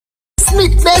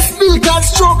Smith Best Build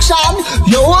Construction.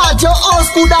 You want your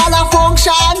house good all a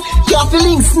function. You have to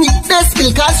link Smith Best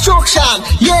Build Construction.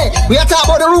 Yeah, we are talking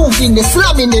about the roofing, the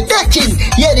slamming, the decking.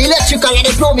 Yeah, the electrical and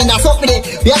the plumbing and something there.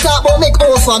 We are talking about make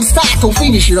house from start to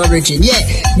finish in origin. Yeah,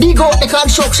 dig out the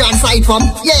construction site from.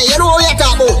 Yeah, you know what we are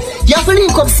talking about. You have to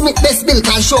link up Smith Best Build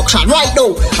Construction right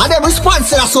now. And them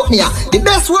response to that something here. The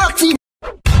best work team.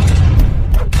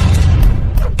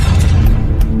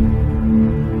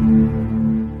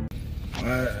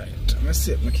 I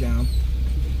see I can't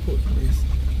put this.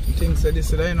 You think so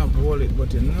this I not hold it,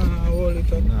 but you know hold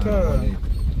it at all.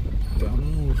 Don't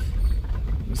move.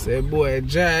 I say boy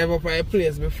drive up a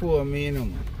place before me, you know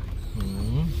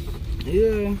man.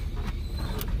 Yeah.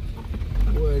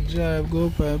 Boy drive go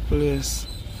up a place.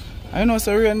 I know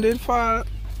so rain did fall.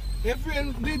 If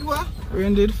rain did what?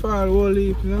 Rain did fall whole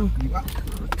heap, you know.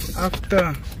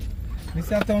 After.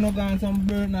 Mr. Town gone some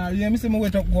bird now. Yeah, me see me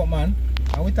wait up go man.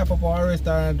 And we tap up our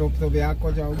restaurant up so we are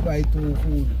cut and buy 2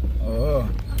 food. Oh.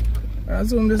 I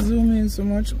zoom in so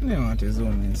much. I don't want to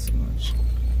zoom in so much.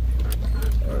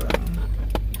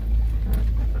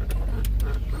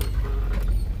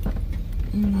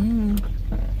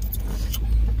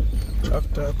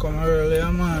 Tractor come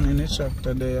earlier man in the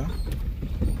tractor there.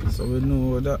 So we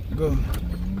know where that go.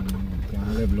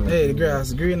 Hey, the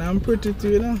grass green and pretty too,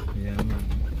 you know? Yeah man.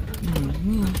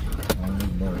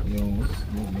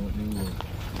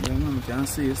 Yeah man, you can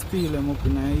see steel them up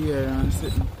in the air and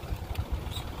sitting.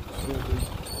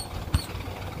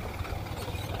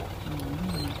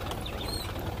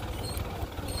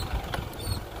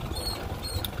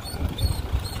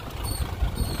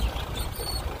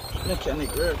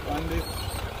 Mechanic work on the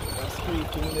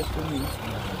scraping there for me.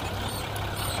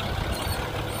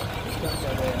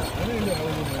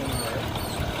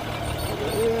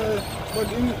 Yeah, but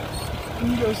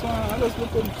in just one, I just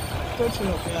look up, touching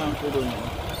up the ankle down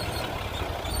now.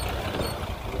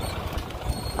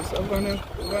 So gonna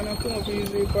come up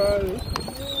easy for it.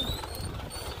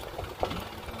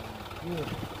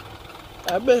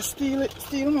 I best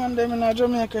steal man them in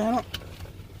Jamaica, you know.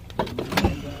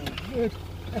 Good.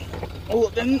 Oh,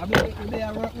 then They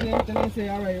are working and say,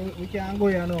 alright, we can't go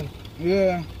here now.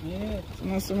 yeah.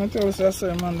 Yeah. So I tell you, I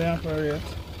say man there for it.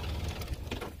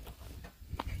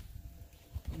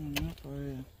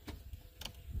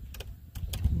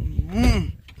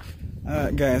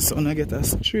 Alright guys, so I'm gonna get a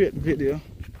straight video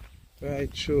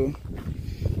right through.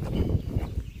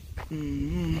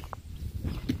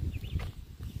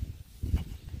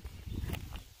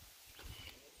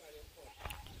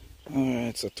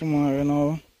 Alright, so tomorrow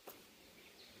now,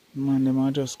 man, them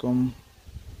will just come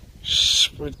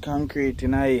put concrete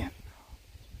in here.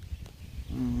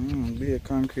 Be a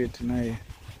concrete in here.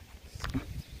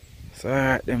 So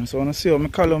alright them, so I want to see how my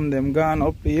column them gone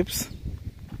up peeps.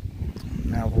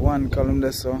 I have one column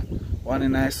there, so one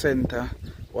in the center,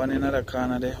 one in another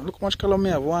corner there. Look how much column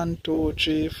I have. 1, 2,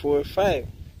 3, 4, 5.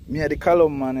 Me have the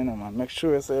column man, you know man. Make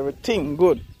sure so everything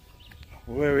good.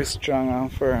 Very strong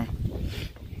and firm.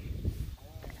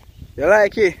 You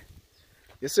like it?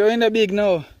 You see in the big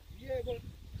now? Yeah, but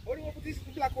how do you put this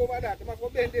black over that? They might go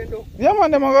bend then though. Yeah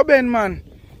man, them go bend man.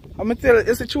 I'm going to tell you,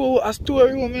 it's a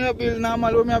storeroom I build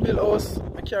normal when I build house.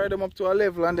 I carry them up to a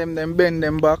level and them bend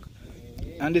them back.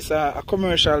 And this is a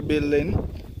commercial building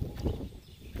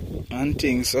and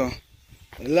things, so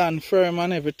land firm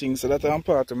and everything, so that I'm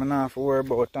part of me not have to worry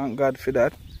about. Thank God for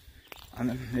that.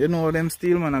 And you know them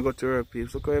steel man I got to work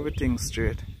people, look how everything's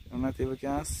straight. I'm not even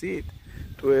can see it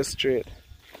to straight.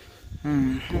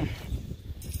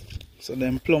 So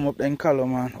them plumb up them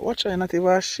column man. Watch I not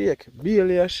even shake,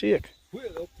 barely a shake.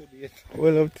 Well up to date.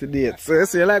 Well up to date. So you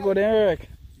see you like how they work?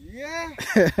 Yeah.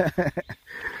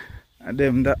 And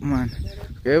them that man.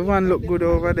 Everyone look good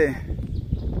over there.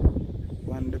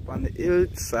 One up on the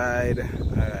hillside.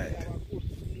 Alright.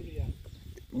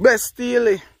 Best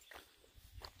steel.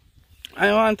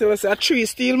 I want to say a 3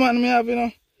 steel man me have, you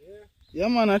know. Yeah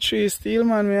man, a 3 steel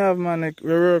man me have man, like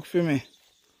we work for me.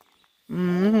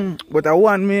 But I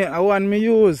want me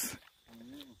use.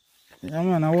 Yeah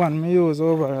man, I want me use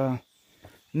over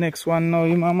next one now,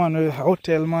 my man will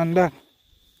hotel man that.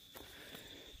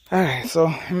 Alright, so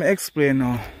let me explain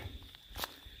now.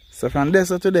 So from this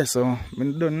to this, so I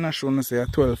don't not show say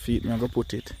 12 feet I'm gonna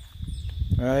put it.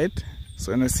 Right?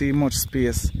 So you see much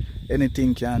space,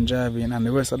 anything can drive in, and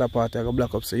the rest of the part I go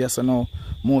block up. So yes or no,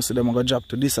 most of them are gonna drop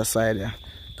to this side here.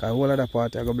 Cause all of the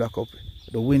part I go block up.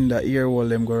 The window ear wall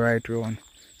them go right round.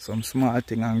 Some small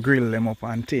thing and grill them up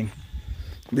and thing.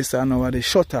 This is now the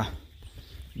shutter.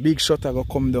 Big shutter go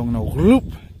come down now. Whoop,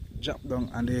 drop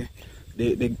down, and the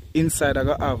inside I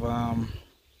go have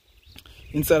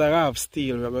inside I have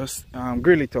steel, we're going to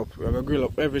grill it up. We're going to grill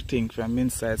up everything from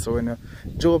inside. So when you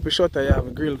draw up a shutter, you have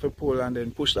a grill for pull and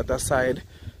then push that aside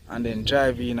and then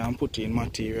drive in and put in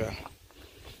material.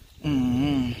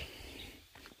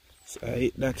 So I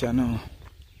hit that, you know.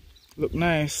 Look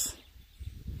nice.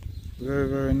 Very,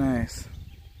 very nice.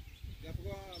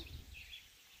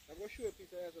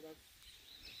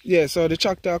 Yeah, so the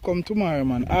tractor come tomorrow,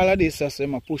 man. All of this is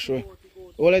I push away.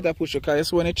 All of that push because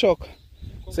it's when the truck.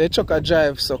 So the truck a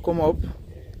drive, so come up,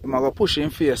 I'm going to push in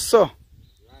face, so.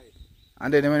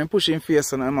 And then when you push in face,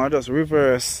 so I'm going to just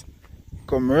reverse,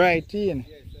 come right in.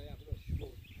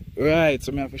 Right,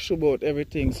 so I have to show out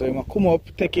everything. So I'm going to come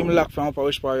up, take him lock from up a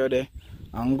which part you're there,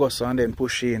 and go so and then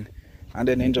push in. And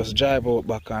then just drive out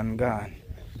back and gone.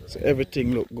 So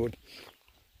everything look good.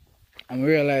 And we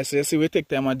realize, so you see, we take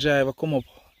time to drive, we come up.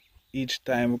 Each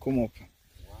time we come up.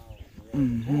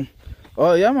 Wow.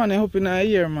 Oh yeah, man, I'm up in a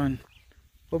year, man.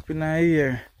 Up in a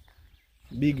year.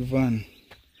 Big van.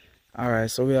 Alright,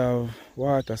 so we have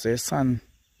water, so sun.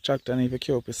 Tractor need to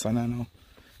keep up with sun now.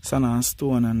 Sun and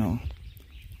stone now.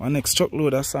 Our next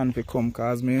truckload of sun will come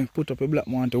because me put up a black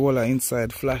mount to wall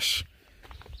inside flash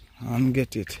and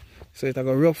get it. So it a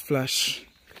rough flash.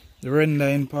 The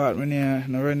rendering part when you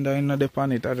no rendering not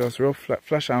depend it, I just rough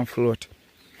flash and float.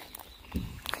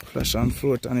 Flash and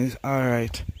float and it's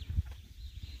alright.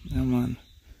 Yeah, man.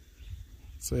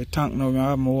 So the tank now,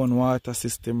 I have my own water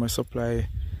system. I supply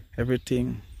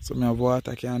everything. So I have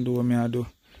water, I can do what I do.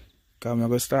 Because I'm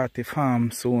going to start the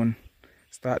farm soon.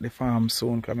 Because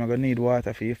I'm going to need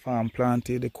water for the farm. Plant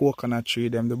the coconut tree,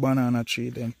 them, the banana tree,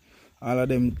 them. All of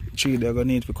them trees they're going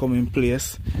to need to come in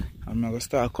place. And I'm going to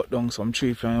start cut down some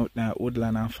trees from out there,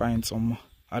 woodland, and find some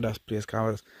other place.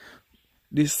 Because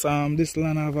this land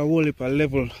have a whole heap of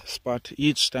level spot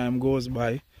each time goes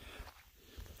by.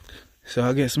 So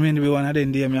I guess maybe one of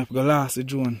them days I have to go last the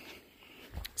drone.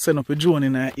 Send up a drone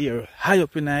in our ear, high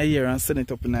up in our ear and send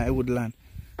it up in our woodland.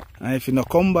 And if you not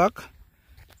come back,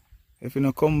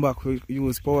 we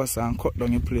use power saw and cut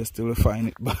down your place till we find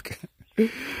it back.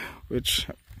 Which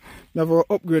never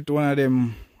upgrade to one of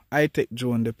them high-tech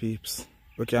drone the peeps.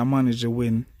 We can manage the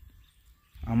wind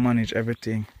and manage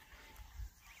everything.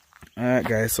 Alright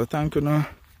guys, so thank you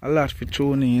a lot for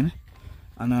tuning in.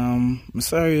 And I'm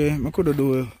sorry I could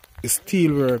do the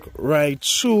steel work right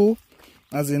through,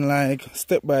 as in like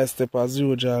step by step as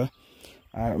usual.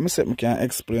 I can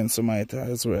explain some of it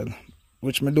as well,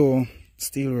 which me do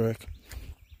steel work.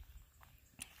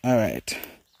 Alright.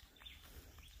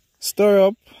 Stir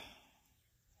up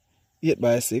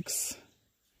 8x6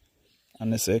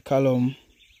 and they say column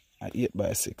at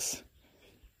 8x6.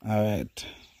 Alright.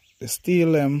 The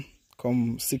steel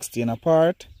come 16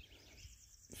 apart.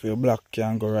 If your block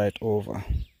can go right over.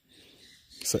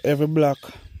 So every block,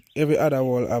 every other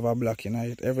wall have a block in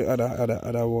it. Every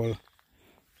other wall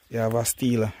you have a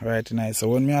steel right in it. So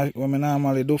when me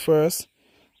normally do first,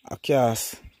 I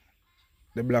cast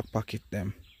the block pocket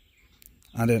them.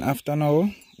 And then after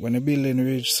now, when the building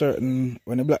reach certain,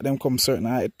 when the block them come certain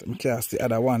height, I cast the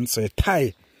other one so it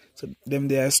tie. So them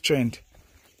they are strength.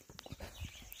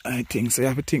 I think so you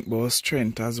have to think about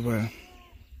strength as well.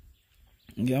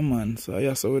 Yeah man, so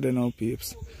yeah, so we don't know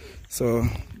peeps. So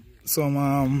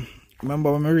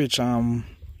remember when we reach 5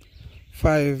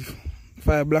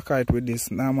 block height with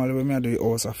this, normally when I do it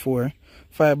also 4.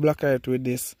 5 block height with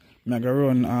this, I'm gonna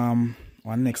run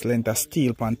one next length of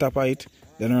steel on top of it,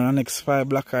 then run the next 5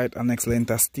 block height and next length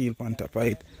of steel on top of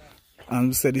it.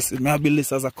 And so this I build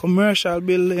this as a commercial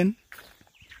building.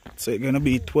 So it's gonna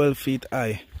be 12 feet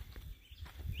high.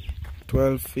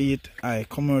 12 feet high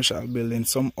commercial building.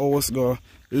 Some house go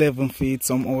 11 feet,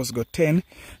 some house go 10.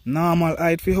 Normal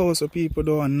height for house for people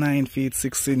do 9 feet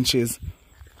 6 inches.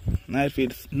 9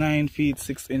 feet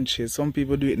 6 inches. Some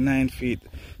people do it 9 feet.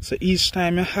 So each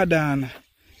time you add on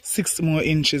 6 more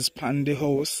inches on the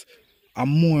house, and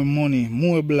more money,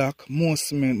 more block, more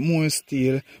cement, more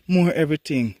steel, more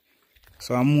everything.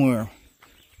 So more.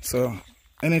 So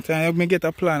anytime I get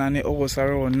a plan and the house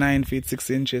around 9 feet 6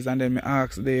 inches and then I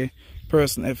ask the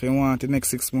person if you want the next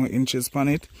 6 more inches on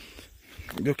it,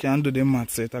 you can do the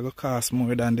math, so it will cost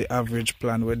more than the average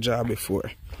plan we job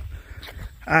before.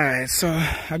 Alright, so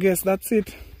I guess that's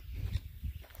it.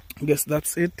 And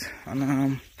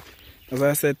as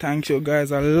I said, thank you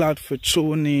guys a lot for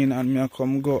tuning in, and me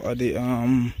come go at the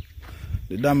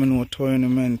domino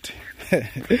tournament.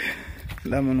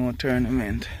 Domino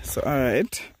tournament. So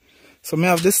alright. So I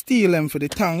have the steel for the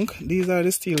tank. These are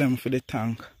the steel for the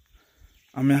tank.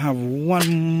 And I have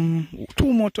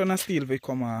 2 more ton of steel we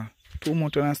come 2 more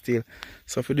ton of steel.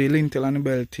 So for the lintel and the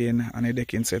belting and the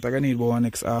decking set, I need about 1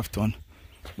 next half ton.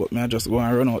 But I just go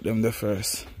and run out them the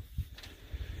first.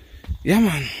 Yeah,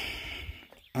 man.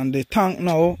 And the tank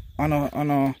now on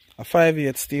a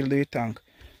 5/8 steel the tank.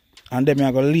 And then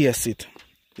I go lace it.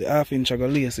 The 1/2 inch I go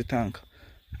lace the tank.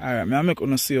 Alright, I make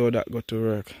you see how that go to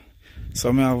work.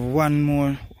 So I have one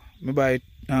more. I buy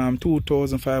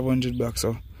 2,500 back,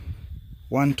 so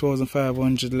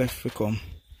 1,500 left to come.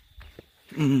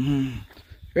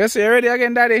 Yes, you ready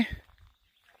again, Daddy?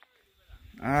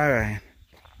 Alright.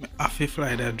 I have to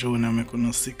fly that drone and I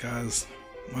couldn't see cars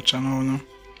much now.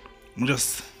 I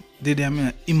just did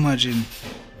imagine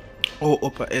how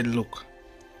upper head look.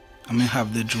 I may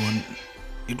have the drone.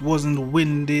 It wasn't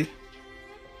windy,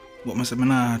 but I said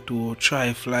I have to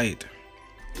try fly it.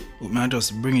 But I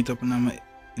just bring it up in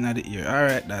the ear.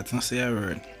 Alright, that's not say a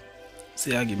word.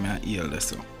 See, I give me an ear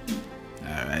so.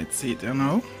 Alright, see it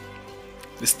now.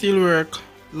 The steel work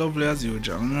lovely as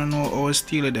usual. I don't know how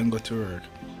steel then go to work.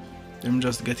 Them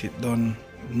just get it done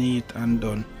neat and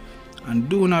done. And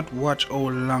do not watch how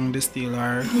long the steel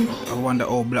are. I wonder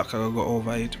how black I go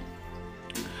over it.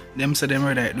 Them say them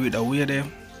ready to do it the way there.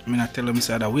 I mean I tell them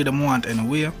say the way them want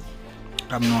anyway.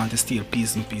 I don't want the steel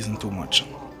piece and too much.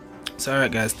 So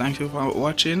alright guys, thank you for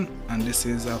watching, and this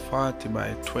is a 40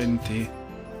 by 20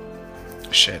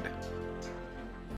 shed.